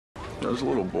There's a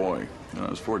little boy, on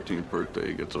his 14th birthday,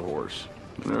 he gets a horse.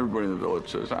 And everybody in the village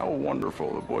says, how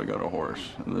wonderful, the boy got a horse.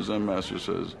 And the Zen master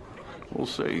says, we'll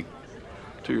see.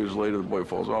 2 years later, the boy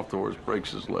falls off the horse,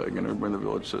 breaks his leg, and everybody in the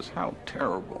village says, how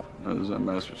terrible. And the Zen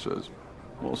master says,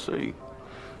 we'll see.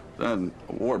 Then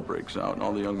a war breaks out, and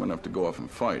all the young men have to go off and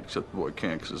fight, except the boy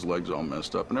can't because his leg's all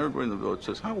messed up. And everybody in the village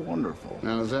says, how wonderful.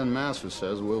 And the Zen master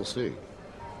says, we'll see.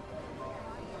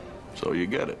 So you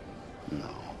get it.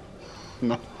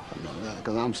 No,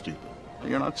 because I'm stupid.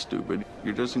 You're not stupid.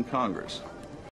 You're just in Congress.